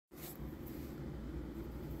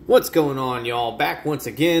What's going on, y'all? Back once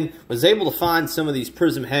again. Was able to find some of these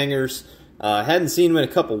Prizm hangers. Hadn't seen them in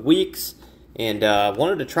a couple weeks, and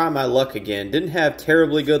wanted to try my luck again. Didn't have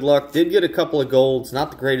terribly good luck. Did get a couple of golds. Not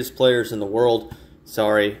the greatest players in the world.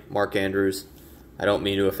 Sorry, Mark Andrews. I don't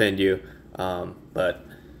mean to offend you, but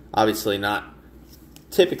obviously not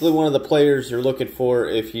typically one of the players you're looking for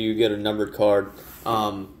if you get a numbered card.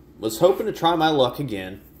 Was hoping to try my luck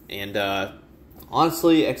again, and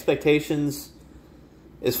honestly, expectations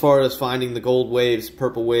as far as finding the gold waves,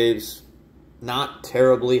 purple waves, not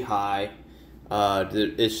terribly high.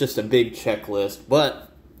 It's just a big checklist.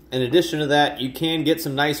 But in addition to that, you can get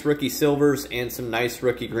some nice rookie silvers and some nice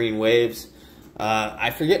rookie green waves.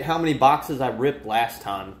 I forget how many boxes I ripped last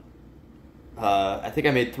time. I think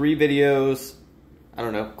I made 3 videos. I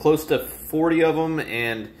don't know, close to 40 of them.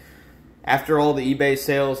 And after all the eBay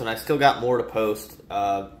sales, and I still got more to post,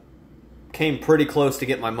 came pretty close to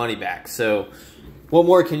get my money back. So what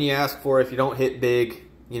more can you ask for if you don't hit big?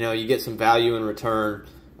 You know, you get some value in return.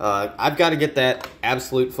 I've got to get that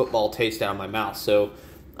absolute football taste out of my mouth. So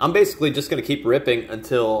I'm basically just going to keep ripping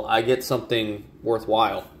until I get something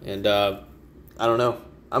worthwhile. And I don't know.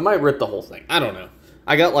 I might rip the whole thing. I don't know.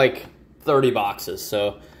 I got like 30 boxes,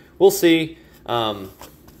 so we'll see. You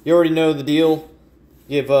already know the deal.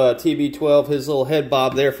 Give TB12 his little head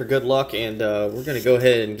bob there for good luck, and we're going to go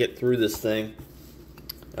ahead and get through this thing.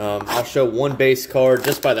 I'll show one base card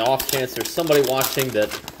just by the off chance there's somebody watching that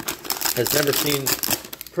has never seen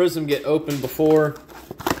Prizm get opened before.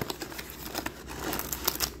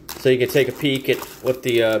 So you can take a peek at what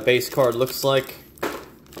the base card looks like.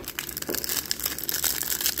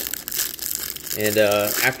 And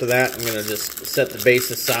after that, I'm going to just set the base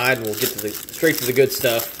aside and we'll get to straight to the good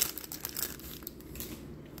stuff.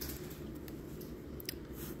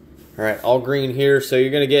 Alright, all green here, so you're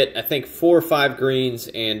going to get, I think, 4 or 5 greens,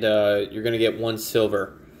 and you're going to get 1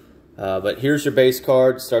 silver. But here's your base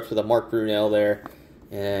card. Starts with a Mark Brunell there.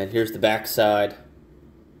 And here's the back side,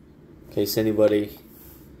 in case anybody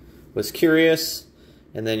was curious.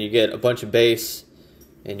 And then you get a bunch of base,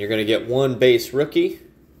 and you're going to get 1 base rookie.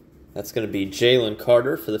 That's going to be Jalen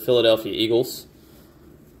Carter for the Philadelphia Eagles.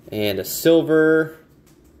 And a silver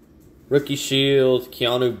rookie shield,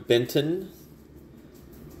 Keanu Benton.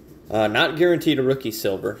 Not guaranteed a rookie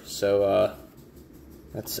silver, so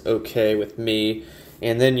that's okay with me.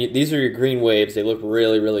 And then these are your green waves. They look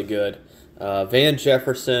really, really good. Van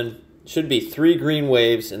Jefferson. Should be 3 green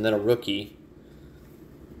waves and then a rookie.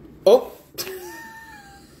 Oh!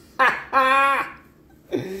 How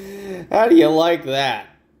do you like that?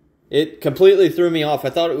 It completely threw me off. I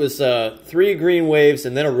thought it was 3 green waves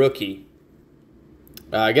and then a rookie.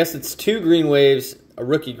 I guess it's 2 green waves, a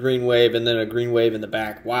rookie green wave, and then a green wave in the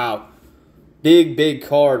back. Wow. Big, big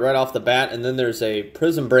card right off the bat. And then there's a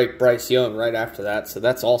Prizm Break Bryce Young right after that, so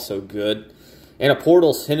that's also good. And a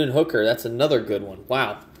Portals Hendon Hooker. That's another good one.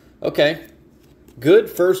 Wow. Okay. Good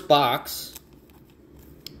first box.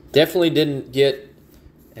 Definitely didn't get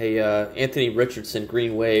a Anthony Richardson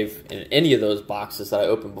green wave in any of those boxes that I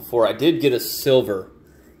opened before. I did get a silver,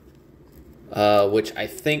 which I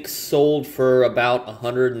think sold for about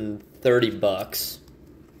 130 bucks.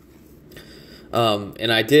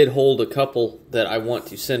 And I did hold a couple that I want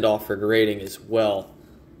to send off for grading as well.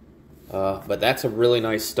 But that's a really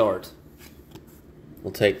nice start.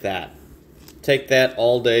 We'll take that. Take that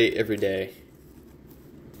all day, every day.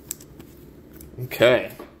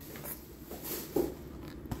 Okay.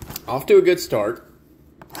 Off to a good start.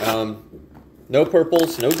 No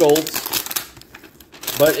purples, no golds.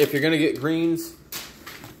 But if you're going to get greens,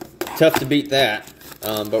 tough to beat that.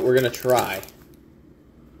 But we're going to try.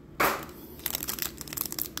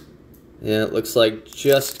 Yeah, it looks like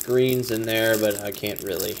just greens in there, but I can't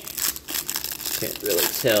really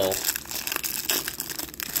tell.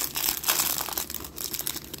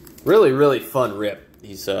 Really, really fun rip,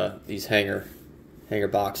 these hanger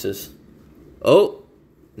boxes. Oh,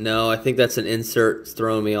 no, I think that's an insert. It's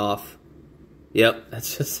throwing me off. Yep,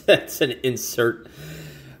 that's an insert.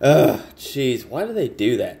 Ugh, jeez, why do they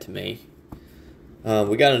do that to me?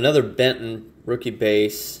 We got another Benton rookie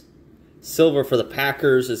base. Silver for the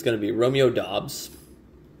Packers is going to be Romeo Doubs.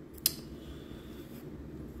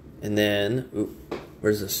 And then, ooh,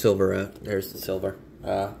 where's the silver at? There's the silver.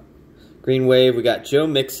 Green wave, we got Joe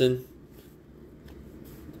Mixon.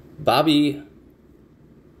 Bobby,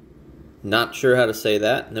 not sure how to say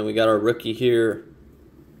that. And then we got our rookie here.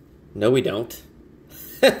 No, we don't.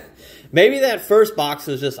 Maybe that first box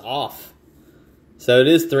was just off. So it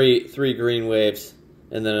is three green waves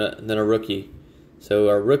and then a rookie. So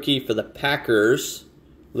our rookie for the Packers,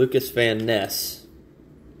 Lucas Van Ness.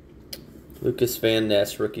 Lucas Van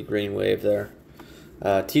Ness, rookie green wave there.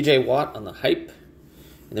 TJ Watt on the hype.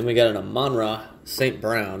 And then we got an Amon-Ra St.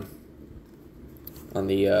 Brown on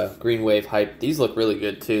the Green Wave hype. These look really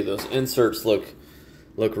good too. Those inserts look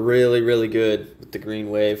really, really good with the Green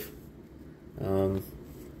Wave. We'll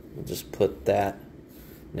just put that.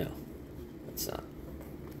 No, it's not.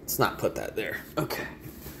 Let's not put that there. Okay.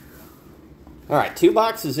 All right, 2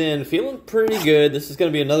 boxes in. Feeling pretty good. This is going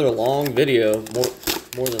to be another long video,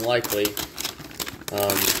 more than likely.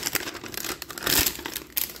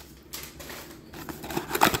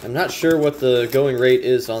 I'm not sure what the going rate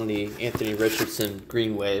is on the Anthony Richardson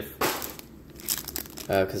Green Wave,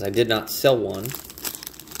 because I did not sell one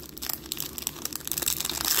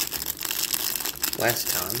last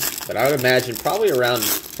time. But I would imagine probably around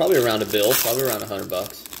a bill, probably around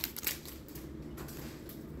 $100.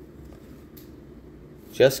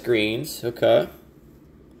 Just greens, okay.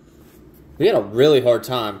 We had a really hard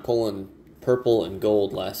time pulling purple and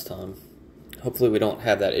gold last time. Hopefully we don't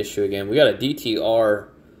have that issue again. We got a DTR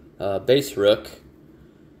base rook,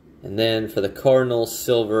 and then for the Cardinals,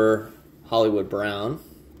 silver, Hollywood Brown.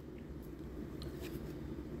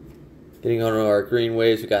 Getting on our green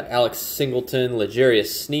waves, we got Alex Singleton,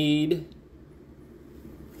 L'Jarius Sneed,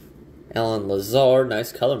 Alan Lazard,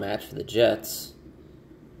 nice color match for the Jets.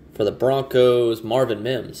 For the Broncos, Marvin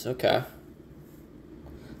Mims, okay.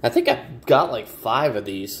 I think I got like 5 of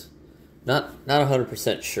these. Not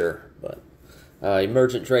 100% sure, but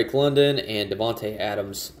Emergent Drake London and Devontae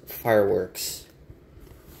Adams Fireworks.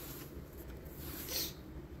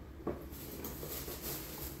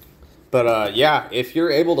 But yeah, if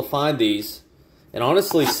you're able to find these, and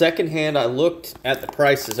honestly, secondhand, I looked at the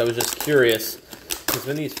prices. I was just curious because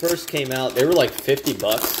when these first came out, they were like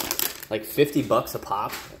 $50, like $50 a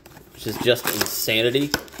pop, which is just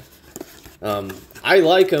insanity. I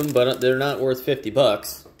like them, but they're not worth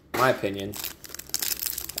 $50, in my opinion.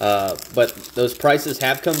 But those prices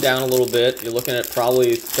have come down a little bit. You're looking at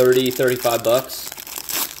probably $30,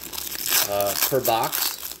 $35 per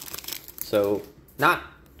box. So not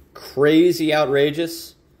crazy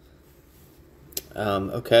outrageous.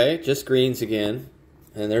 Okay, just greens again.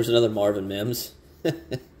 And there's another Marvin Mims.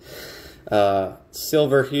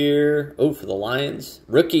 Silver here. Oh, for the Lions.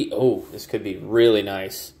 Rookie. Oh, this could be really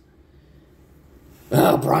nice.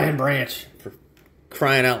 Oh, Brian Branch. For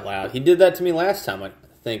crying out loud. He did that to me last time, I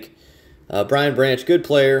think. Brian Branch, good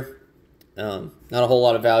player. Not a whole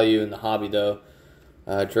lot of value in the hobby, though.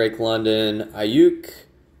 Drake London. Ayuk.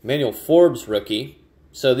 Emmanuel Forbes, rookie.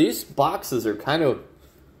 So these boxes are kind of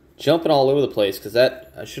jumping all over the place because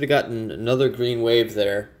I should have gotten another green wave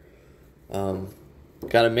there.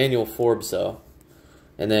 Got Emmanuel Forbes, though.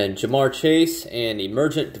 And then Jamar Chase and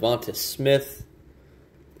Emergent Devonta Smith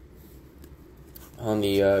on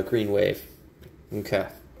the green wave. Okay.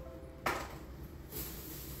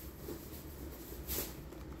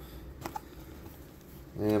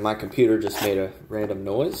 And my computer just made a random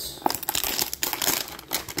noise.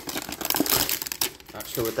 Not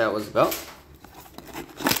sure what that was about.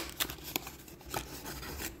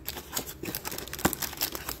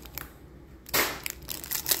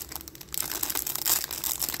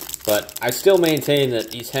 But I still maintain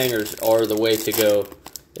that these hangers are the way to go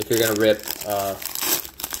if you're going to rip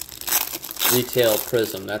retail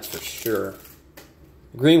Prizm, that's for sure.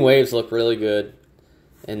 Green waves look really good.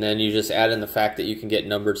 And then you just add in the fact that you can get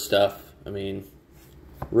numbered stuff. I mean,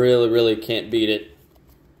 really, really can't beat it.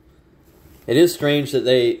 It is strange that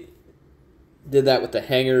they did that with the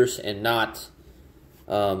hangers and not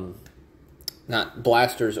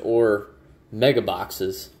blasters or mega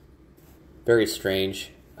boxes. Very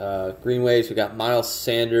strange. Green waves, we got Miles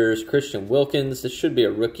Sanders, Christian Wilkins. This should be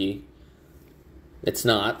a rookie. It's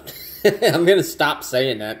not. I'm going to stop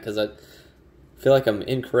saying that because I feel like I'm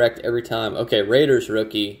incorrect every time. Okay, Raiders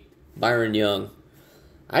rookie, Byron Young.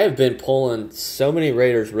 I have been pulling so many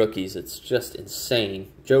Raiders rookies. It's just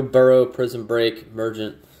insane. Joe Burrow, Prizm Break,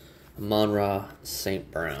 Emergent, Amon-Ra, St.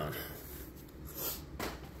 Brown.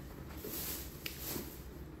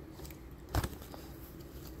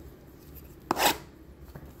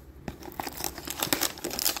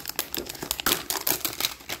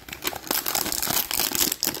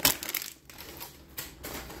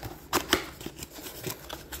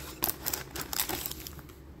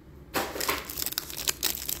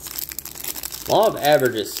 Law of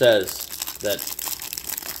averages says that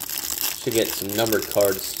should get some numbered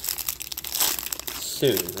cards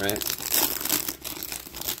soon, right?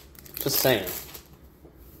 Just saying.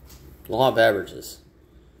 Law of averages.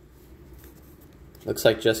 Looks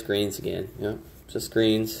like just greens again. Yep, just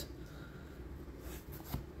greens.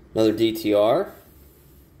 Another DTR.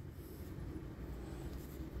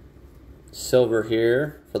 Silver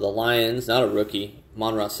here for the Lions. Not a rookie.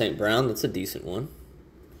 Monroe St. Brown. That's a decent one.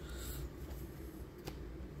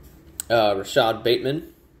 Rashad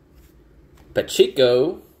Bateman.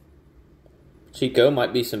 Pacheco. Pacheco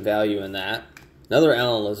might be some value in that. Another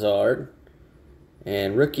Alan Lazard.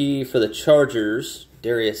 And rookie for the Chargers,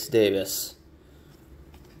 Darius Davis.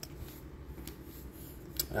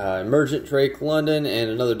 Emergent Drake London, and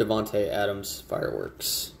another Devontae Adams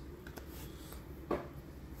Fireworks.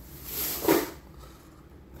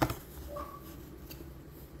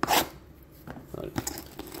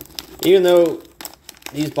 Even though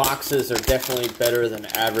these boxes are definitely better than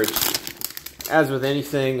average, as with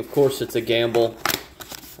anything, of course it's a gamble.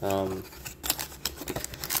 I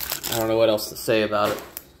don't know what else to say about it.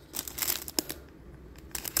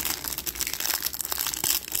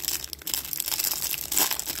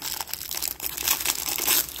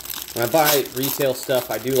 When I buy retail stuff,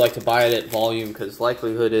 I do like to buy it at volume because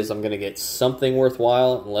likelihood is I'm going to get something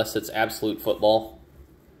worthwhile unless it's absolute football,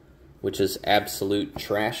 which is absolute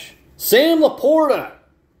trash. Sam Laporta!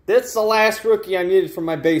 That's the last rookie I needed for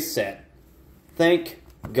my base set. Thank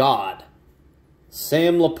God.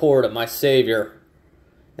 Sam Laporta, my savior.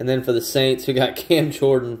 And then for the Saints, we got Cam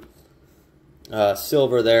Jordan,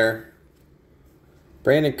 silver there.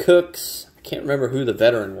 Brandon Cooks. I can't remember who the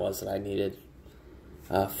veteran was that I needed.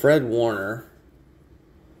 Fred Warner.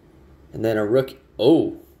 And then a rookie.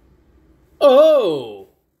 Oh. Oh!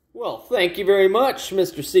 Well, thank you very much,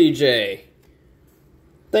 Mr. CJ.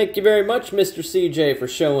 Thank you very much, Mr. CJ, for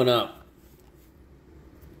showing up.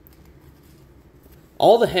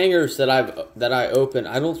 All the hangers that I opened,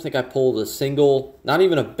 I don't think I pulled a single, not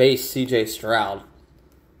even a base CJ Stroud.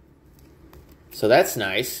 So that's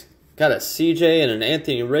nice. Got a CJ and an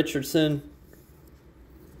Anthony Richardson.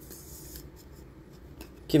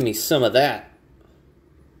 Give me some of that.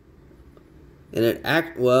 And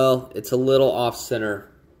it's a little off center,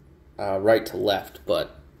 right to left,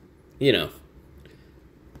 but you know,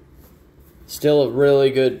 still a really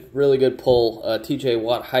good pull. TJ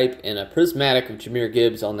Watt hype and a prismatic of Jahmyr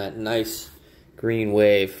Gibbs on that nice green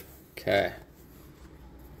wave. Okay,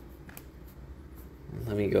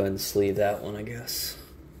 let me go ahead and sleeve that one, I guess.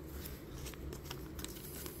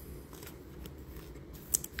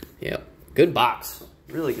 Yep, good box.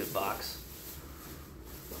 Really good box.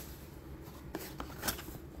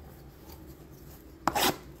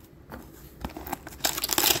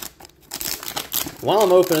 While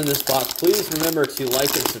I'm opening this box, please remember to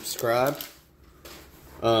like and subscribe.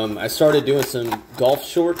 I started doing some golf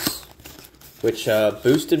shorts, which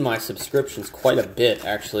boosted my subscriptions quite a bit,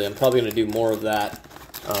 actually. I'm probably going to do more of that.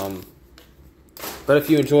 But if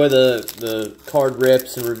you enjoy the card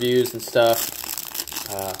rips and reviews and stuff,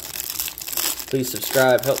 please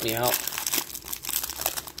subscribe, help me out.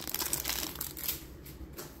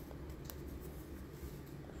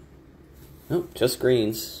 Nope, just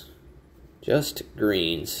greens. Just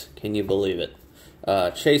greens. Can you believe it?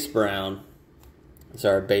 Chase Brown is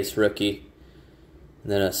our base rookie.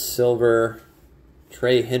 And then a silver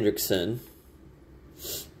Trey Hendrickson.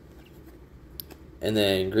 And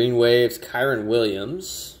then green waves, Kyron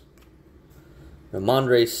Williams.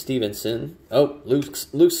 Ramondre Stevenson. Oh, Luke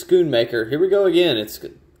Schoonmaker. Here we go again.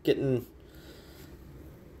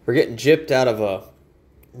 We're getting gypped out of a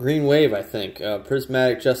green wave, I think.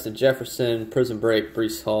 Prismatic Justin Jefferson. Prism Break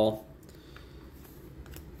Breece Hall.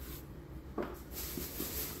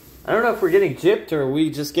 I don't know if we're getting gypped or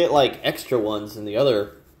we just get like extra ones in the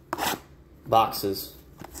other boxes.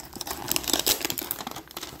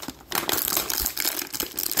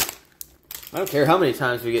 I don't care how many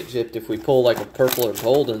times we get gypped if we pull like a purple or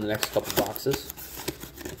gold in the next couple boxes.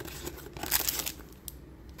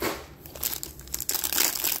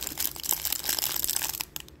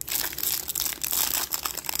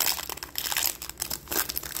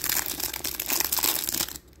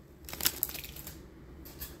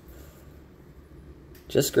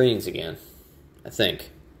 Just greens again, I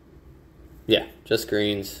think. Yeah, just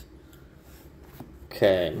greens.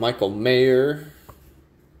 Okay, Michael Mayer.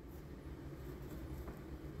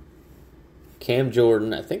 Cam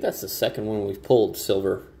Jordan. I think that's the second one we've pulled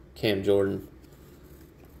silver. Cam Jordan.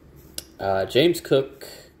 James Cook.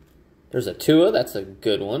 There's a Tua. That's a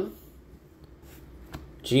good one.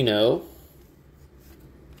 Gino.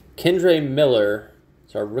 Kendre Miller.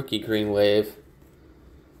 It's our rookie green wave.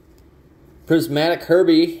 Prismatic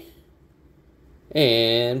Herbie.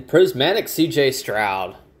 And Prismatic CJ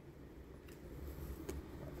Stroud.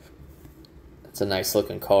 That's a nice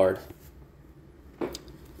looking card.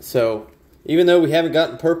 So, even though we haven't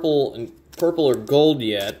gotten purple or gold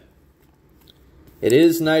yet, it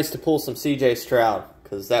is nice to pull some CJ Stroud,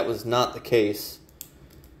 because that was not the case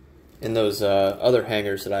in those other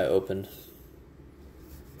hangers that I opened.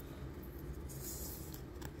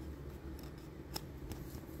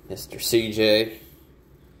 Mr. CJ.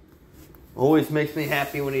 Always makes me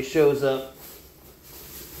happy when he shows up.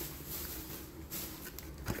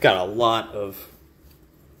 I've got a lot of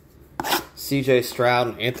CJ Stroud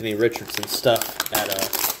and Anthony Richardson stuff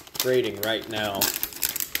at grading right now.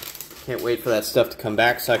 Can't wait for that stuff to come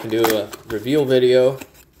back so I can do a reveal video.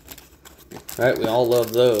 Alright, we all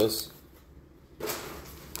love those.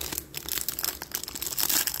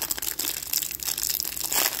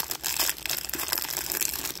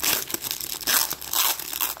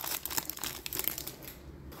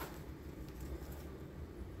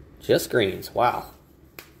 Just greens. Wow.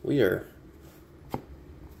 We are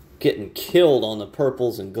getting killed on the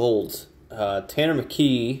purples and golds. Tanner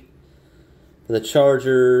McKee for the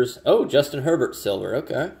Chargers. Oh, Justin Herbert silver.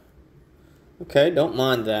 Okay. Okay, don't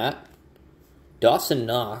mind that. Dawson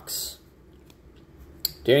Knox.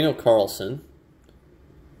 Daniel Carlson.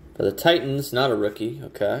 For the Titans, not a rookie.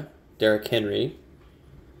 Okay. Derrick Henry.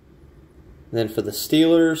 And then for the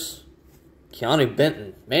Steelers, Keanu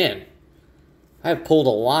Benton. Man, I have pulled a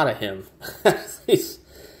lot of him. These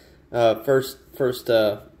first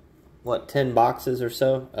what, 10 boxes or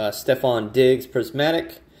so. Stephon Diggs,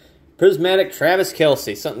 Prismatic. Prismatic, Travis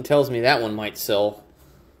Kelce. Something tells me that one might sell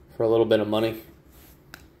for a little bit of money.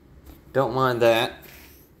 Don't mind that.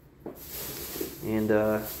 And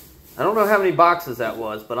I don't know how many boxes that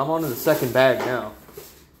was, but I'm on to the second bag now.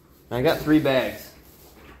 I got 3 bags.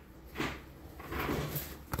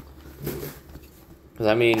 Because,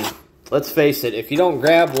 I mean, let's face it, if you don't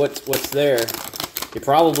grab what's there, you're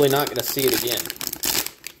probably not going to see it again.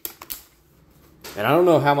 And I don't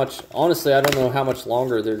know how much, honestly, I don't know how much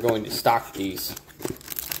longer they're going to stock these.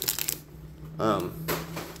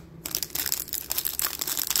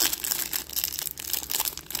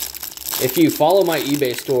 If you follow my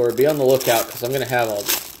eBay store, be on the lookout because I'm going to have a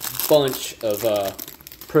bunch of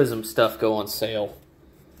Prizm stuff go on sale.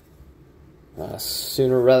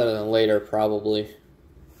 Sooner rather than later, probably.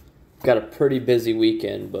 Got a pretty busy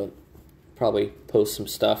weekend, but probably post some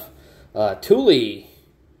stuff. Thule,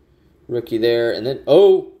 rookie there. And then,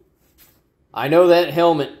 oh, I know that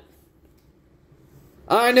helmet.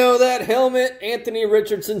 I know that helmet. Anthony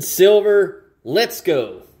Richardson silver. Let's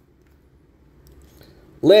go.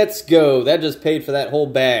 Let's go. That just paid for that whole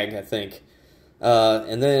bag, I think.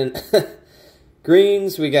 And then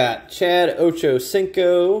greens, we got Chad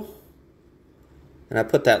Ochocinco. And I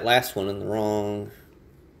put that last one in the wrong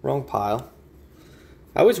pile.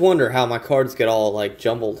 I always wonder how my cards get all like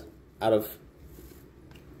jumbled out of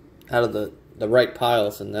the right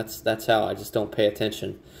piles, and that's how. I just don't pay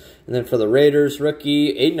attention. And then for the Raiders,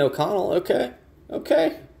 rookie Aiden O'Connell. Okay,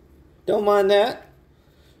 okay, don't mind that.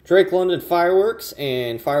 Drake London Fireworks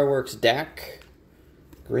and Fireworks Dak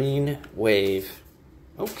Green Wave.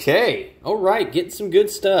 Okay, all right, getting some good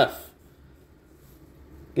stuff.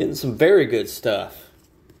 Getting some very good stuff.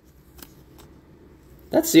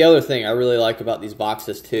 That's the other thing I really like about these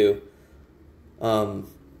boxes too.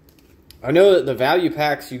 I know that the value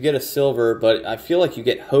packs you get a silver, but I feel like you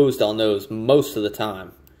get hosed on those most of the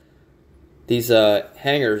time. These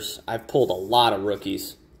hangers, I've pulled a lot of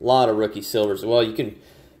rookies. A lot of rookie silvers. Well, you can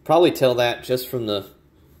probably tell that just from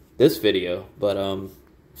this video, but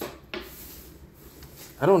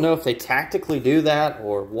I don't know if they tactically do that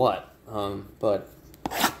or what. But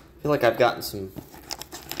I feel like I've gotten some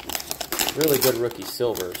really good rookie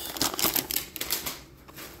silvers.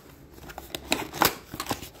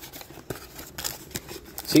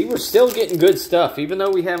 See, we're still getting good stuff, even though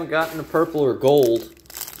we haven't gotten the purple or gold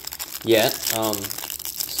yet.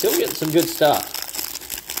 Still getting some good stuff.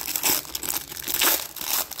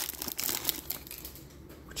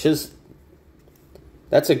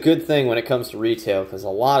 That's a good thing when it comes to retail, because a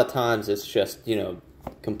lot of times it's just, you know,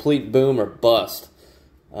 complete boom or bust.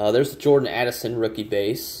 There's the Jordan Addison rookie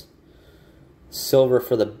base. Silver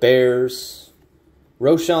for the Bears.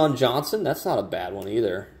 Roshan Johnson, that's not a bad one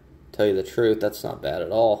either. Tell you the truth, that's not bad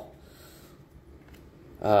at all.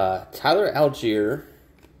 Tyler Algier.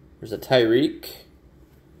 There's a Tyreek.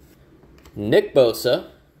 Nick Bosa.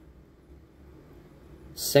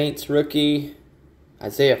 Saints rookie.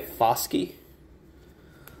 Isaiah Foskey.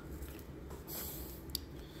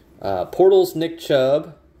 Portals Nick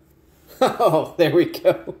Chubb. Oh, there we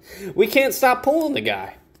go. We can't stop pulling the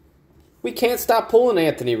guy. We can't stop pulling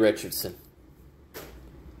Anthony Richardson.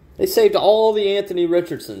 They saved all the Anthony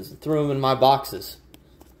Richardsons and threw them in my boxes.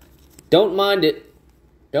 Don't mind it.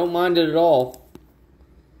 Don't mind it at all.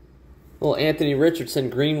 Little Anthony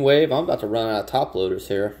Richardson green wave. I'm about to run out of top loaders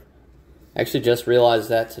here. I actually just realized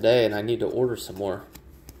that today, and I need to order some more.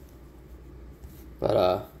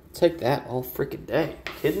 But take that all freaking day.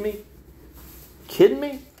 Kidding me? Kidding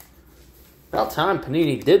me? About time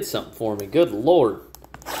Panini did something for me. Good Lord.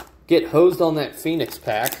 Get hosed on that Phoenix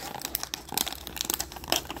pack.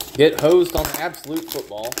 Get hosed on the absolute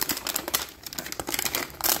football.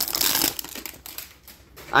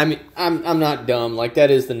 I mean, I'm not dumb. Like,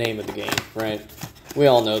 that is the name of the game, right? We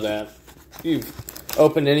all know that. If you've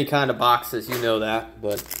opened any kind of boxes, you know that.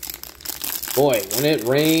 But, boy, when it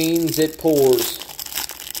rains, it pours.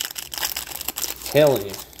 I'm telling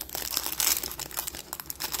you.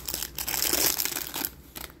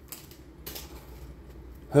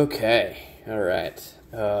 Okay, alright.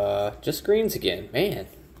 Just greens again. Man,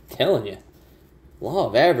 I'm telling you. Law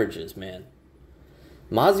of averages, man.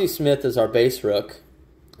 Mozzie Smith is our base rook.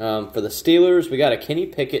 For the Steelers, we got a Kenny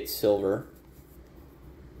Pickett silver.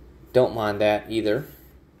 Don't mind that either.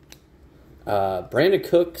 Brandon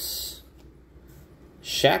Cooks.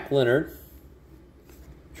 Shaq Leonard.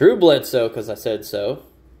 Drew Bledsoe, because I said so.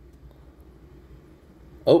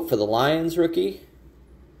 Oh, for the Lions rookie.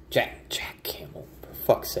 Jack Campbell.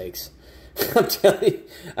 Fuck's sakes. I'm telling you,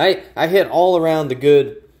 I hit all around the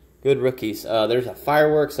good rookies. There's a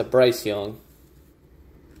Fireworks, a Bryce Young,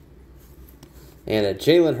 and a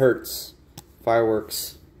Jalen Hurts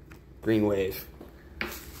Fireworks Green Wave.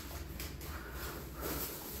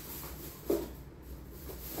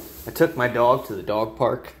 I took my dog to the dog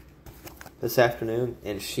park this afternoon,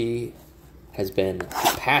 and she has been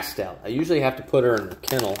passed out. I usually have to put her in the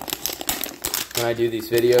kennel when I do these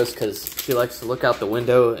videos because she likes to look out the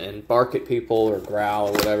window and bark at people or growl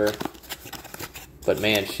or whatever. But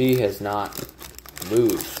man, she has not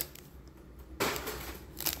moved.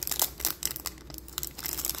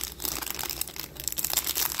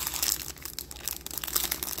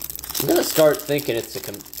 I'm going to start thinking it's a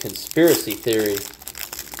conspiracy theory.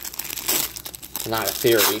 Not a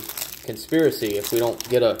theory. Conspiracy if we don't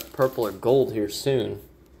get a purple or gold here soon.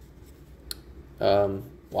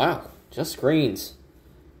 Wow. Just greens.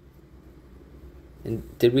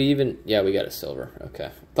 And did we even... Yeah, we got a silver.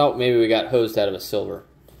 Okay. Thought maybe we got hosed out of a silver.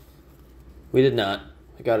 We did not.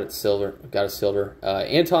 I got it silver. Got a silver.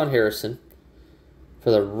 Anton Harrison.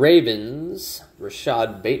 For the Ravens,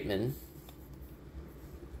 Rashad Bateman.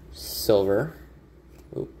 Silver.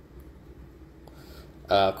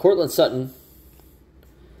 Cortland Sutton.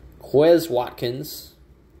 Quez Watkins.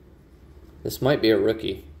 This might be a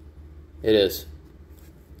rookie. It is.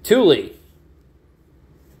 Thule.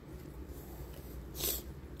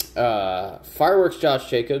 Fireworks Josh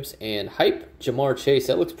Jacobs and Hype Jamar Chase.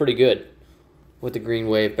 That looks pretty good with the green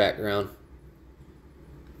wave background.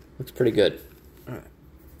 Looks pretty good. All right.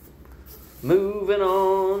 Moving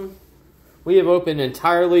on. We have opened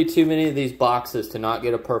entirely too many of these boxes to not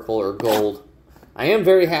get a purple or gold. I am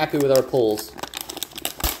very happy with our pulls,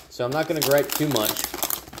 so I'm not going to gripe too much.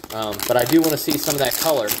 But I do want to see some of that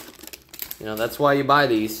color. You know, that's why you buy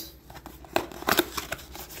these.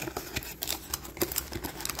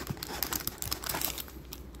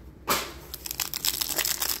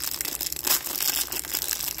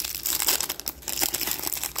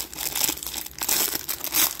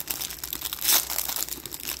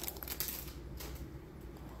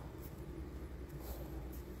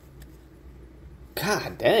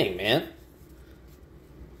 God dang, man.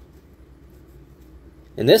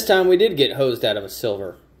 And this time we did get hosed out of a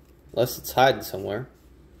silver. Unless it's hiding somewhere.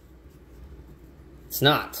 It's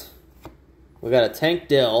not. We got a Tank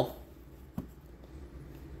Dell.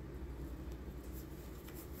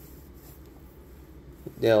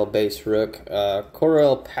 Dell base rook.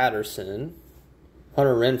 Corell Patterson.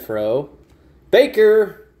 Hunter Renfrow.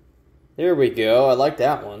 Baker! There we go. I like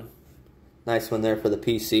that one. Nice one there for the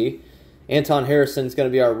PC. Anton Harrison's going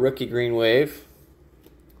to be our rookie green wave.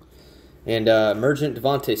 And Emergent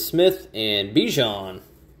Devontae Smith and Bijan.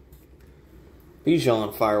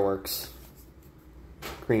 Bijan Fireworks.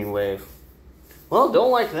 Green wave. Well,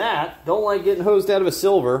 don't like that. Don't like getting hosed out of a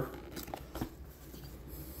silver.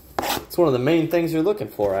 It's one of the main things you're looking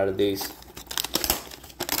for out of these.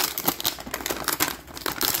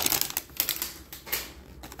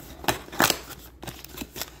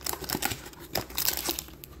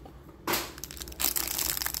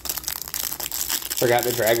 Forgot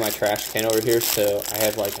to drag my trash can over here, so I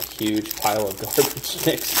have like a huge pile of garbage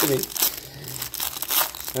next to me.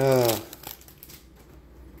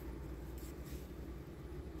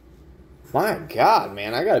 My God,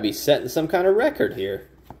 man, I gotta be setting some kind of record here.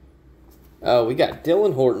 Oh, we got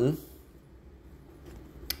Dylan Horton.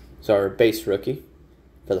 It's our base rookie.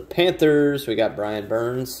 For the Panthers, we got Brian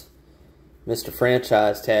Burns. Mr.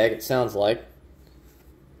 Franchise Tag, it sounds like.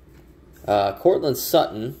 Cortland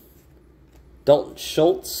Sutton. Dalton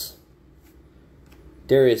Schultz,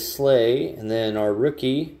 Darius Slay, and then our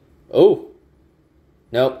rookie. Oh,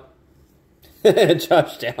 nope.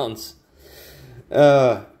 Josh Downs.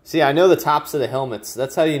 See, I know the tops of the helmets.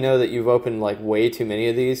 That's how you know that you've opened like way too many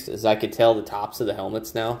of these, as I could tell the tops of the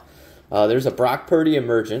helmets now. There's a Brock Purdy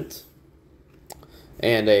Emergent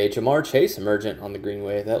and a Jamar Chase Emergent on the green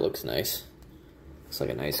wave. That looks nice. Looks like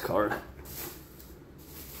a nice card.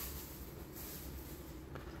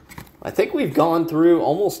 I think we've gone through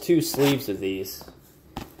almost 2 sleeves of these.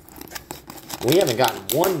 We haven't gotten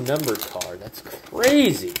one numbered card. That's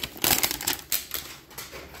crazy.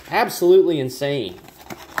 Absolutely insane.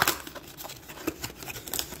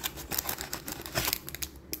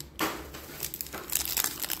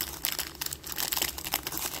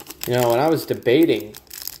 You know, when I was debating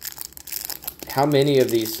how many of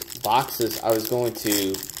these boxes I was going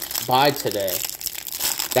to buy today,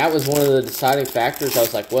 that was one of the deciding factors. I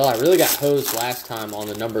was like, well, I really got hosed last time on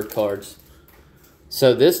the numbered cards.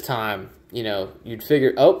 So this time, you know, you'd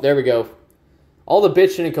figure, oh, there we go. All the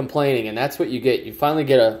bitching and complaining, and that's what you get. You finally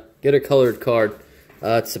get a colored card.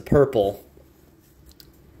 It's a purple.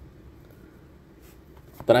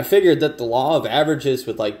 But I figured that the law of averages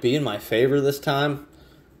would like be in my favor this time.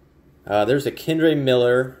 There's a Kendre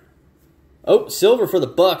Miller. Oh, silver for the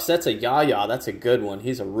Bucks. That's a Yaya. That's a good one.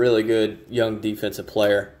 He's a really good young defensive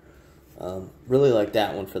player. Really like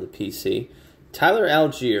that one for the PC. Tyler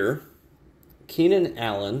Algier, Keenan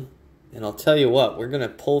Allen, and I'll tell you what, we're going to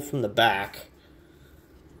pull from the back.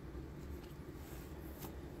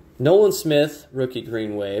 Nolan Smith, rookie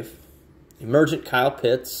green wave. Emergent Kyle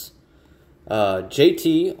Pitts.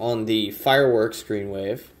 JT on the Fireworks green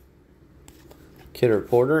wave. Kid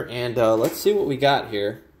Reporter. And let's see what we got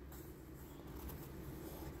here.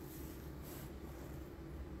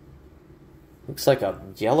 Looks like a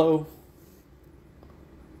yellow.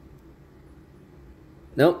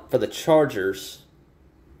 Nope, for the Chargers.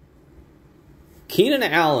 Keenan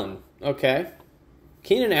Allen. Okay.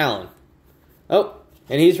 Keenan Allen. Oh,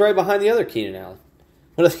 and he's right behind the other Keenan Allen.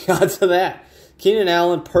 What are the odds of that? Keenan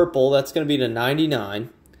Allen, purple. That's going to be to 99.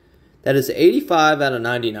 That is 85 out of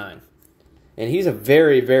 99. And he's a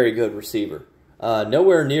very, very good receiver.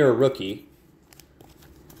 Nowhere near a rookie,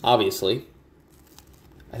 obviously.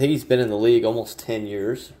 I think he's been in the league almost 10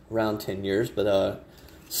 years, around 10 years. But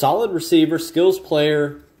solid receiver, skills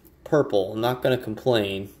player, purple. I'm not going to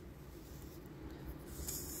complain.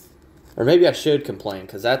 Or maybe I should complain,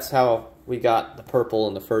 because that's how we got the purple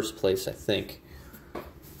in the first place, I think.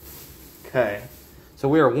 Okay. So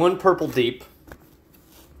we are 1 purple deep.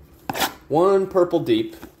 1 purple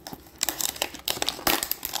deep.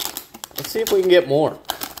 Let's see if we can get more.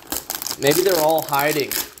 Maybe they're all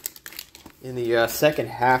hiding in the second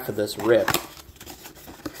half of this rip.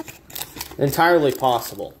 Entirely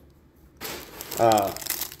possible.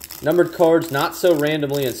 Numbered cards not so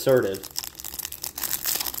randomly inserted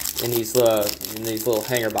in these little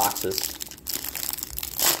hanger boxes.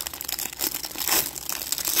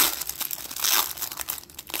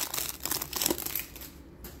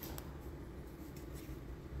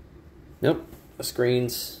 Nope, the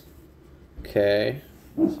screens. Okay,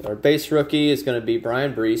 so our base rookie is going to be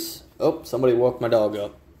Brian Brees. Oh, somebody woke my dog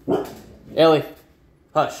up. Ellie,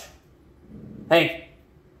 hush. Hey.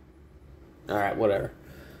 All right, whatever.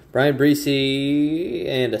 Brian Brees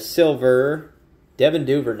and a silver Devin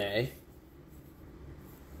Duvernay.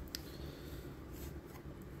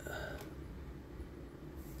 Let's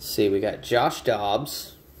see, we got Josh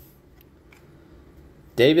Dobbs,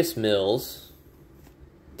 Davis Mills,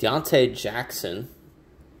 Deontay Jackson.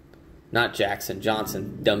 Not Jackson,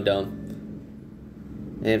 Johnson,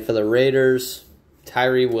 dum-dum. And for the Raiders,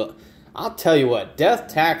 Tyree Wilson. I'll tell you what,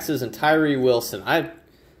 Death Taxes and Tyree Wilson, I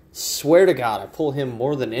swear to God, I pull him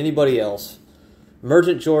more than anybody else.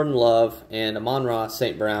 Emergent Jordan Love and Amon-Ra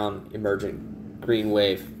St. Brown, Emergent Green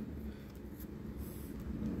Wave.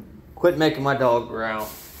 Quit making my dog growl.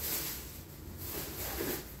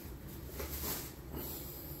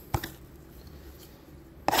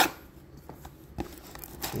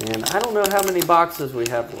 And I don't know how many boxes we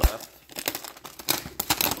have left.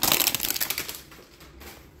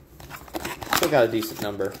 Still got a decent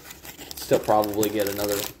number. Still probably get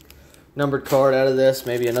another numbered card out of this.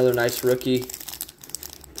 Maybe another nice rookie.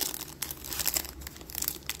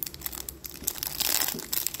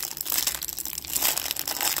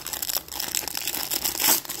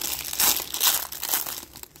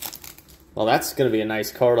 Well, that's going to be a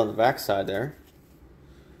nice card on the backside there.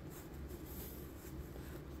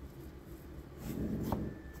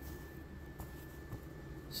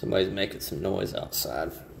 Somebody's making some noise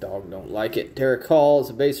outside. Dog don't like it. Derek Hall is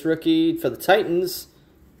a base rookie for the Titans.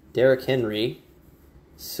 Derrick Henry,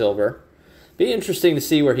 silver. Be interesting to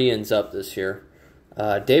see where he ends up this year.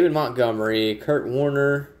 David Montgomery, Kurt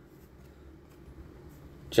Warner,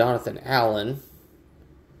 Jonathan Allen.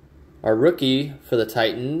 Our rookie for the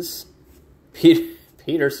Titans, Peter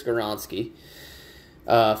Skoronski.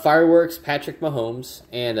 Fireworks, Patrick Mahomes.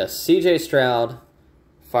 And a CJ Stroud,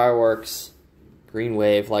 Fireworks, Green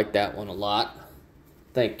Wave. Like that one a lot.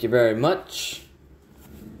 Thank you very much.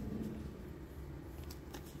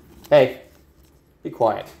 Hey, be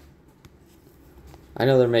quiet. I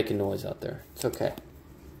know they're making noise out there. It's okay.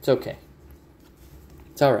 It's okay.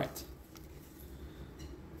 It's all right.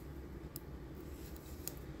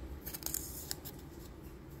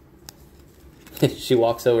 She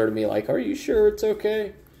walks over to me like, "Are you sure it's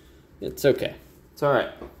okay?" It's okay. It's all right.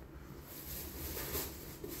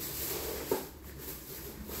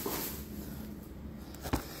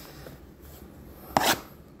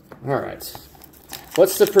 All right.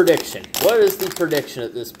 What's the prediction? What is the prediction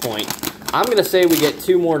at this point? I'm going to say we get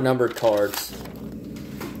 2 more numbered cards.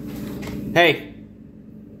 Hey.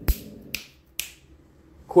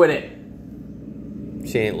 Quit it.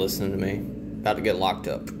 She ain't listening to me. About to get locked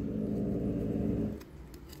up.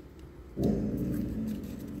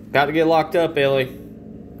 About to get locked up, Ellie.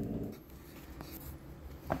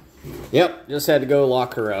 Yep, just had to go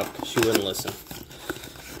lock her up. She wouldn't listen.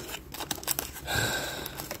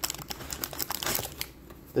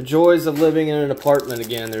 The joys of living in an apartment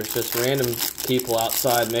again. There's just random people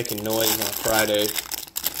outside making noise on a Friday.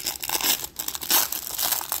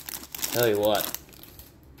 Tell you what.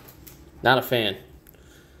 Not a fan.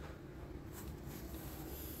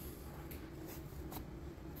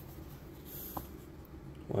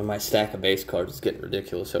 One of my stack of base cards is getting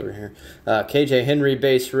ridiculous over here. KJ Henry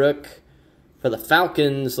base rook. For the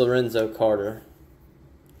Falcons, Lorenzo Carter.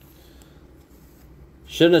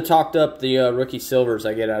 Shouldn't have talked up the rookie silvers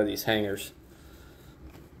I get out of these hangers.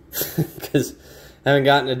 Because I haven't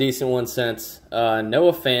gotten a decent one since.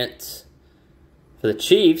 Noah Fant. For the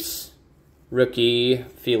Chiefs, rookie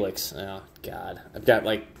Felix. Oh, God. I've got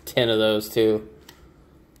like 10 of those, too.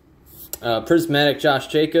 Prismatic Josh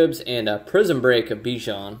Jacobs. And a Prism Break of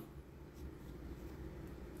Bijan.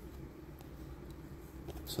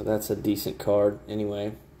 So that's a decent card,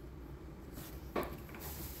 anyway.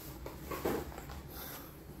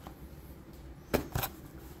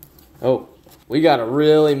 Oh, we got a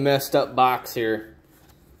really messed up box here.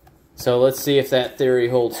 So let's see if that theory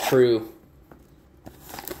holds true.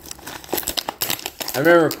 I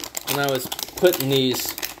remember when I was putting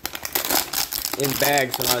these in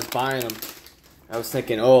bags when I was buying them, I was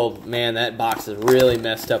thinking, oh man, that box is really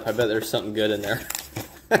messed up. I bet there's something good in there.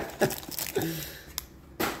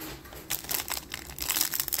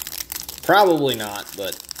 Probably not,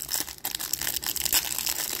 but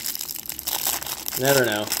never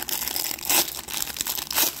know.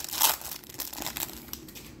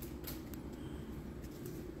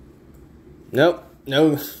 Nope,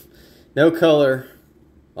 no color.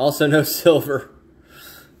 Also no silver.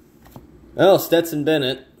 Oh, Stetson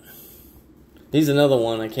Bennett. He's another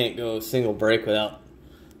one I can't go a single break without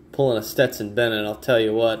pulling a Stetson Bennett, I'll tell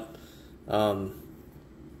you what.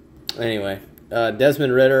 Anyway,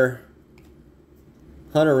 Desmond Ridder,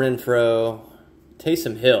 Hunter Renfrow,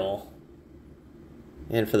 Taysom Hill,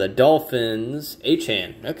 and for the Dolphins,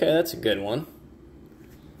 Achan. Okay, that's a good one.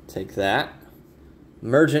 Take that.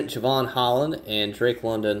 Emergent Javon Holland and Drake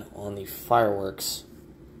London on the Fireworks.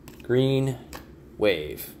 Green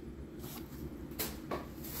Wave.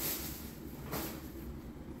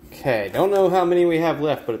 Okay, don't know how many we have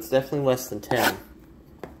left, but it's definitely less than 10.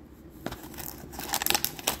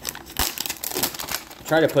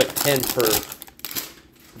 Try to put 10 per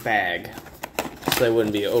bag so they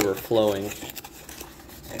wouldn't be overflowing.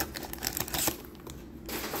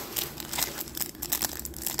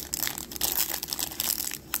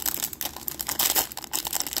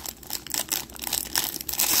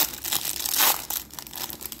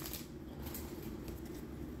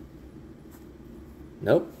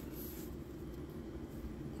 Nope.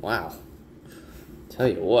 Wow. Tell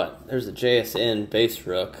you what, there's a JSN base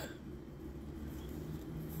rook.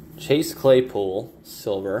 Chase Claypool,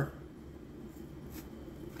 silver.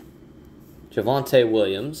 Javonte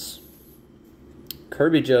Williams.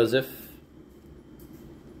 Kirby Joseph.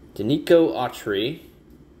 Danico Autry.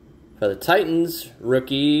 For the Titans,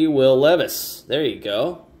 rookie Will Levis. There you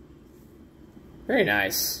go. Very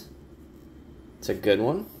nice. It's a good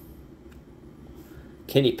one.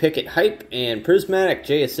 Kenny Pickett hype and Prismatic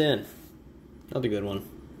JSN. Another good one.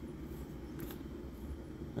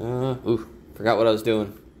 Forgot what I was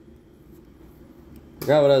doing.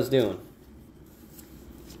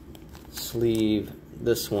 Sleeve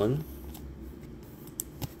this one.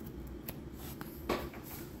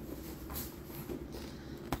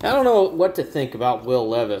 I don't know what to think about Will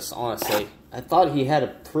Levis, honestly. I thought he had a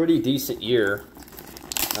pretty decent year.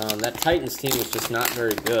 That Titans team was just not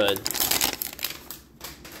very good.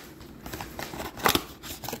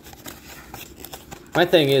 My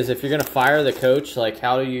thing is, if you're going to fire the coach, like,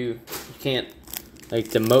 how do you can't, like,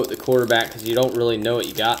 demote the quarterback because you don't really know what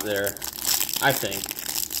you got there, I think.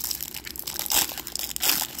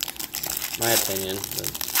 My opinion.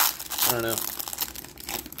 But I don't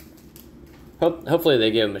know. Hopefully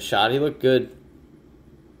they give him a shot. He looked good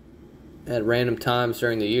at random times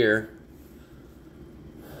during the year.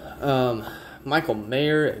 Michael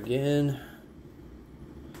Mayer again.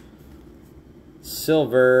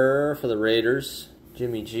 Silver for the Raiders.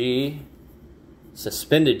 Jimmy G.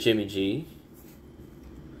 Suspended Jimmy G.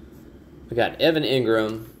 We got Evan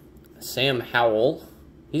Ingram. Sam Howell.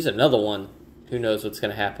 He's another one. Who knows what's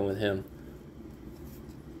going to happen with him.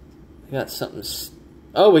 We got something.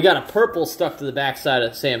 Oh, we got a purple stuck to the backside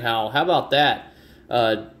of Sam Howell. How about that?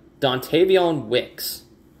 Dontavion Wicks.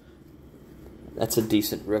 That's a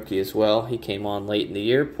decent rookie as well. He came on late in the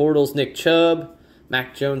year. Portals, Nick Chubb.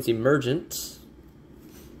 Mac Jones, Emergent.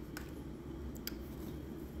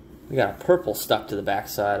 We got a purple stuck to the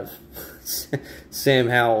backside of Sam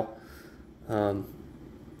Howell. Oh,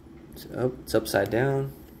 it's upside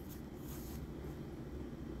down.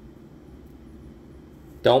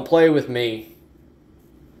 Don't play with me.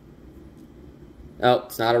 Oh,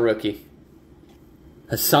 it's not a rookie.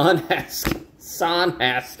 Hassan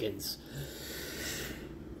Haskins.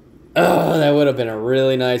 Oh, that would have been a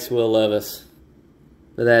really nice Will Levis.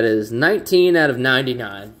 But that is 19 out of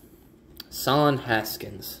 99. Hassan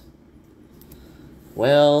Haskins.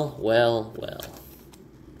 Well.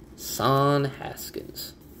 Hassan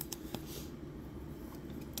Haskins.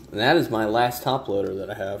 And that is my last top loader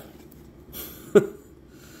that I have.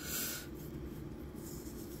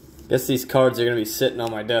 Guess these cards are going to be sitting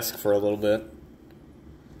on my desk for a little bit.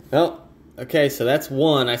 Well, okay, so that's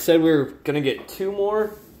one. I said we were going to get two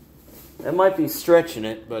more. That might be stretching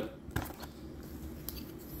it, but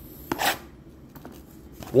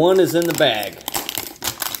one is in the bag.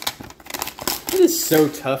 It is so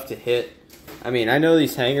tough to hit. I mean, I know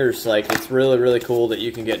these hangers, like, it's really, really cool that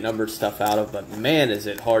you can get numbered stuff out of, but man, is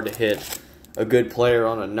it hard to hit a good player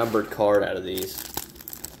on a numbered card out of these.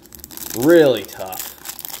 Really tough.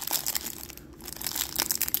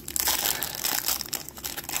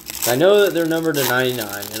 I know that they're numbered to 99,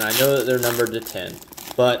 and I know that they're numbered to 10,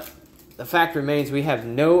 but the fact remains we have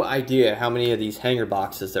no idea how many of these hanger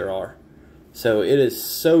boxes there are. So it is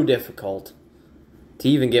so difficult to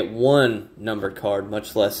even get one numbered card,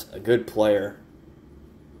 much less a good player.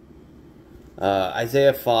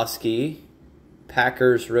 Isaiah Foskey,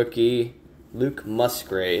 Packers rookie, Luke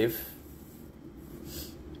Musgrave,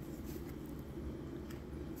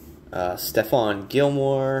 Stephon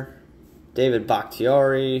Gilmore, David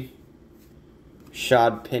Bakhtiari,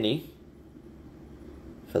 Shad Penny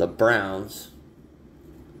for the Browns.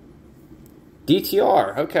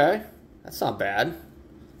 DTR, okay. That's not bad.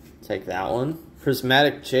 Take that one.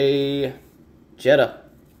 Prismatic J. Jetta.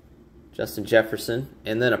 Justin Jefferson.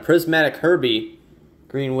 And then a Prismatic Herbie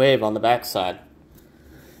green wave on the backside.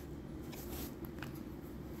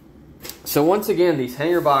 So once again, these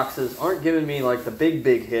hanger boxes aren't giving me like the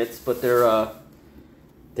big hits, but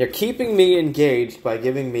they're keeping me engaged by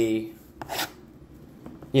giving me,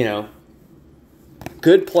 you know,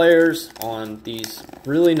 good players on these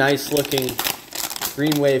really nice looking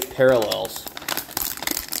green wave parallels.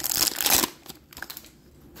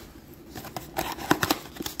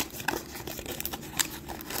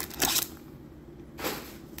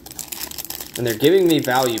 And they're giving me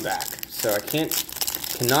value back, so I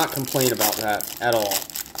cannot complain about that at all.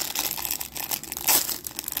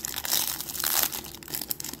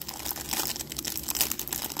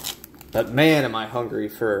 But man, am I hungry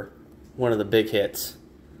for one of the big hits.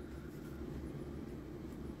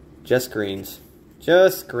 Just greens.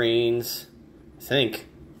 Just greens. I think.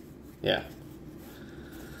 Yeah.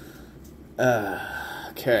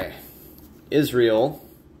 Okay. Israel.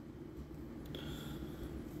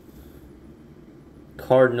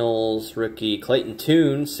 Cardinals rookie Clayton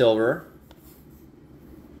Tune, silver.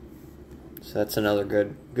 So that's another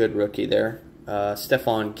good rookie there.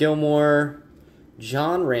 Stephon Gilmore,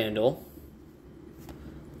 John Randall,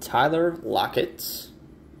 Tyler Lockett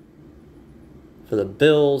for the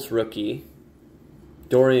Bills rookie,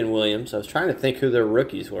 Dorian Williams. I was trying to think who their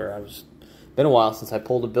rookies were. It's been a while since I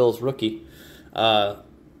pulled a Bills rookie.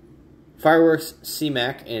 Fireworks,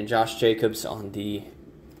 C-Mac, and Josh Jacobs on the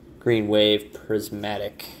green wave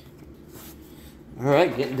prismatic. All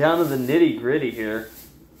right, getting down to the nitty-gritty here.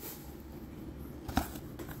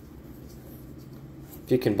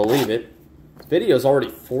 If you can believe it. This video is already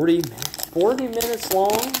 40 minutes. 40 minutes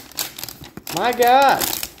long? My God.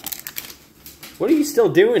 What are you still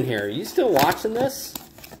doing here? Are you still watching this?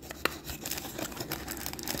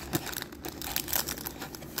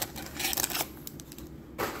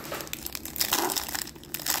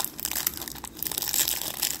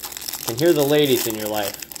 I can hear the ladies in your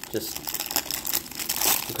life just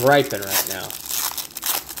griping right now.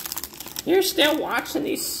 You're still watching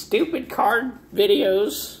these stupid card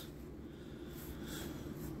videos.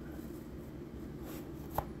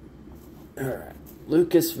 Alright.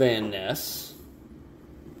 Lucas Van Ness.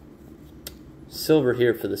 Silver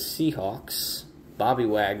here for the Seahawks. Bobby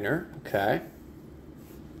Wagner. Okay.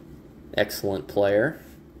 Excellent player.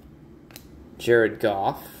 Jared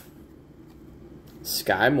Goff.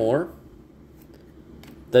 Sky Moore.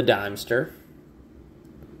 The Dimester.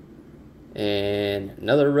 And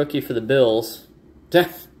another rookie for the Bills.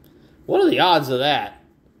 What are the odds of that?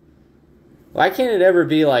 Why can't it ever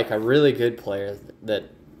be like a really good player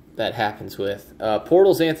that happens with?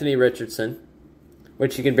 Portal's Anthony Richardson,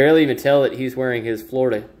 which you can barely even tell that he's wearing his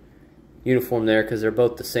Florida uniform there because they're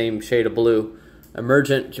both the same shade of blue.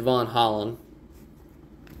 Emergent Javon Holland.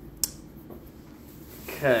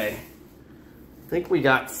 Okay. I think we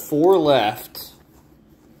got 4 left.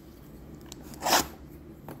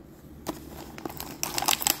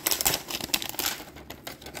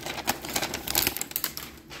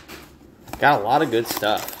 Got a lot of good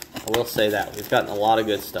stuff. I will say that. We've gotten a lot of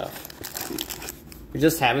good stuff. We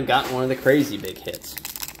just haven't gotten one of the crazy big hits.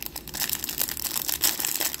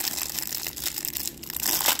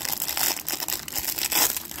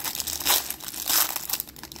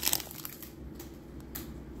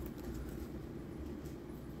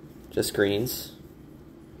 Just greens.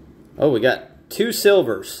 Oh, we got 2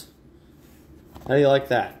 silvers. How do you like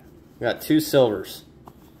that? We got 2 silvers.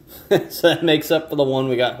 So that makes up for the one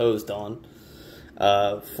we got hosed on.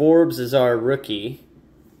 Forbes is our rookie.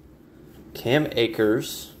 Cam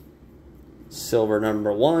Akers. Silver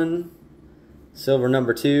number 1. Silver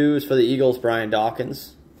number 2 is for the Eagles, Brian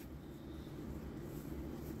Dawkins.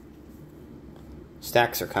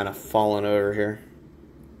 Stacks are kind of falling over here.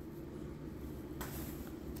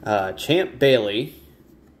 Champ Bailey.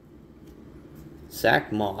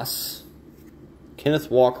 Zach Moss.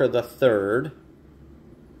 Kenneth Walker III.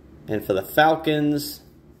 And for the Falcons,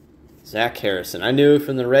 Zach Harrison. I knew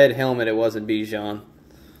from the red helmet it wasn't Bijan.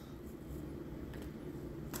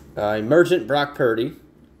 Emergent Brock Purdy.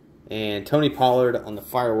 And Tony Pollard on the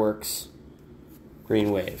Fireworks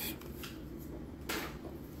Green Wave.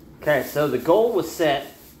 Okay, so the goal was set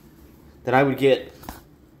that I would get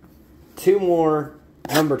 2 more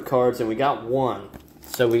numbered cards, and we got 1.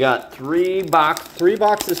 So we got 3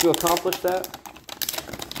 boxes to accomplish that.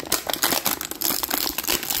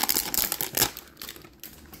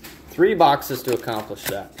 Three boxes to accomplish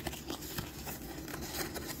that.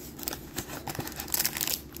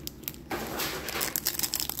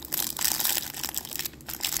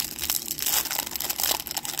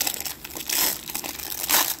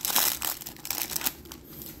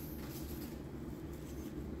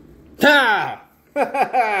 Ha!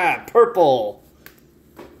 Purple.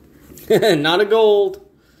 Not a gold.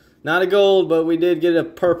 Not a gold, but we did get a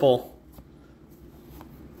purple.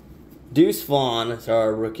 Deuce Vaughn is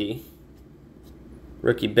our rookie.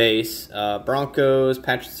 Rookie base. Broncos,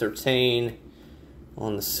 Patrick Surtain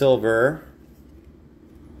on the silver.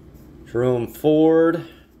 Jerome Ford.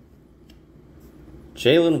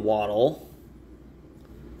 Jalen Waddle.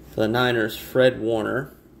 For the Niners, Fred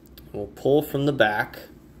Warner. We'll pull from the back.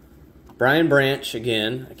 Brian Branch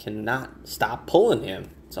again. I cannot stop pulling him.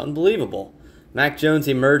 It's unbelievable. Mac Jones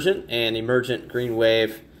Emergent and Emergent Green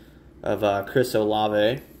Wave of Chris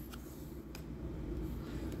Olave.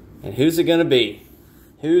 And who's it going to be?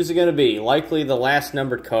 Who's it going to be? Likely the last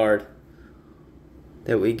numbered card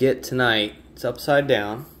that we get tonight. It's upside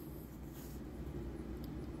down.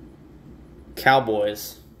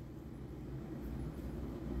 Cowboys.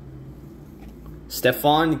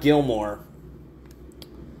 Stephon Gilmore.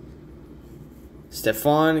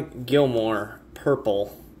 Stephon Gilmore,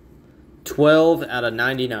 purple. 12 out of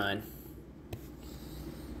 99.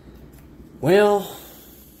 Well.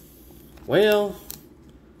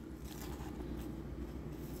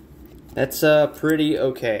 That's pretty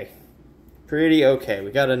okay. Pretty okay.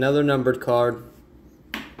 We got another numbered card.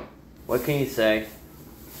 What can you say?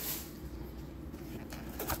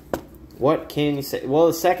 What can you say? Well,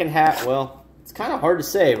 the second half, well, it's kind of hard to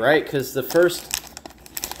say, right? Because the first,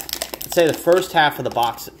 I'd say the first half of the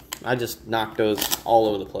box, I just knocked those all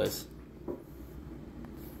over the place.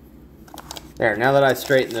 There, now that I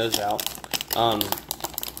straightened those out. I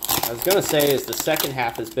was going to say is the second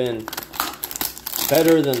half has been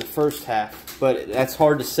better than the first half, but that's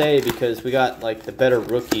hard to say because we got like the better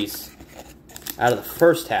rookies out of the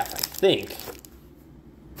first half, I think.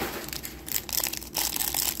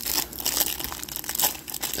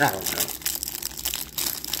 I don't know.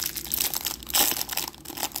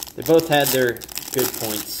 They both had their good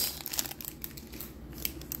points.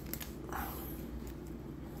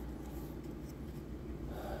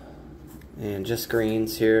 And just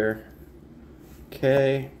greens here.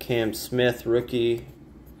 Okay, Cam Smith, rookie.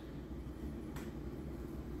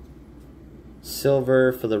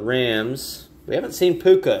 Silver for the Rams. We haven't seen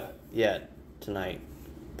Puka yet tonight.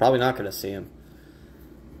 Probably not going to see him.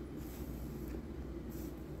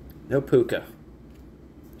 No Puka.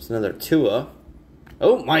 There's another Tua.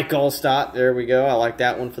 Oh, Mike Allstott. There we go. I like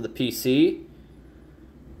that one for the PC.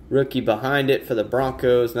 Rookie behind it for the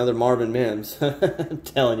Broncos. Another Marvin Mims. I'm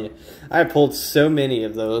telling you. I pulled so many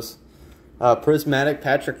of those. Prismatic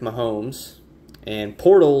Patrick Mahomes. And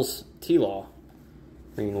Portals T-Law.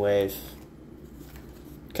 Green Wave.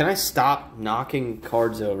 Can I stop knocking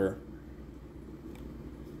cards over?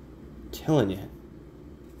 I'm telling you.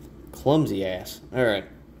 Clumsy ass. Alright.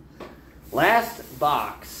 Last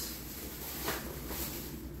box.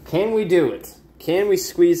 Can we do it? Can we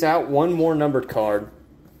squeeze out one more numbered card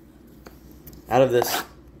out of this?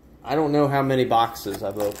 I don't know how many boxes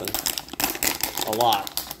I've opened. A lot.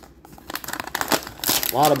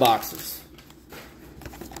 A lot of boxes.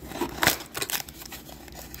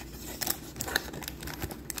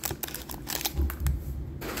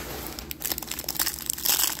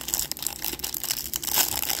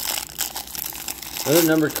 Another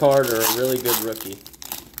numbered card or a really good rookie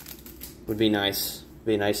would be nice.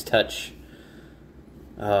 Be a nice touch.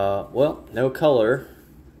 Well, no color.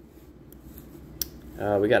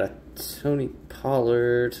 We got a Tony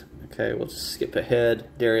Pollard. Okay, we'll just skip ahead.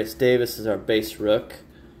 Darius Davis is our base rook.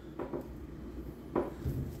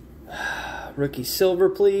 Rookie silver,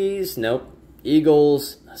 please. Nope.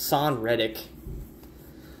 Eagles. Hassan Reddick.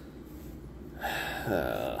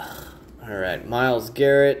 Alright, Myles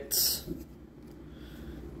Garrett.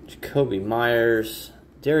 Jacoby Myers.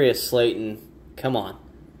 Darius Slayton. Come on.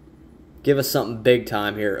 Give us something big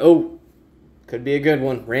time here. Oh, could be a good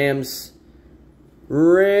one. Rams.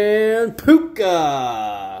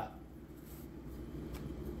 Puka.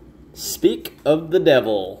 Speak of the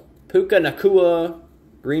devil. Puka Nakua.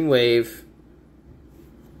 Green Wave.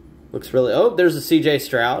 Looks really... Oh, there's a CJ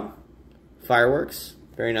Stroud. Fireworks.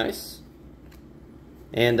 Very nice.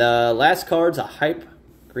 And last card's a hype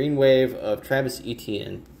Green Wave of Travis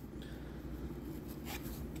Etienne.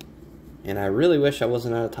 And I really wish I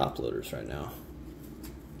wasn't out of top loaders right now.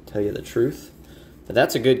 Tell you the truth. But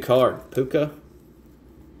that's a good card. Puka.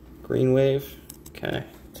 Green Wave. Okay.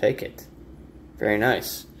 Take it. Very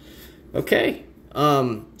nice. Okay.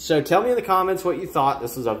 So tell me in the comments what you thought.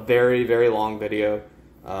 This was a very, very long video.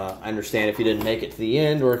 I understand if you didn't make it to the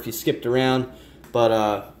end or if you skipped around.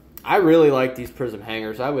 But I really like these Prizm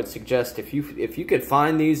hangers. I would suggest if you could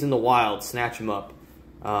find these in the wild, snatch them up.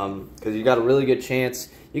 Because you got a really good chance.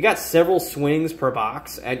 You got several swings per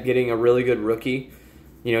box at getting a really good rookie.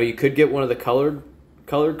 You know, you could get one of the colored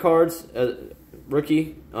cards,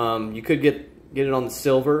 rookie. You could get it on the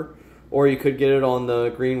silver, or you could get it on the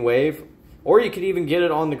Green Wave, or you could even get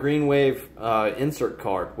it on the Green Wave insert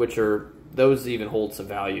card, which are those even hold some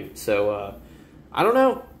value. So I don't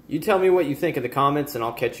know. You tell me what you think in the comments, and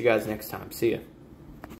I'll catch you guys next time. See ya.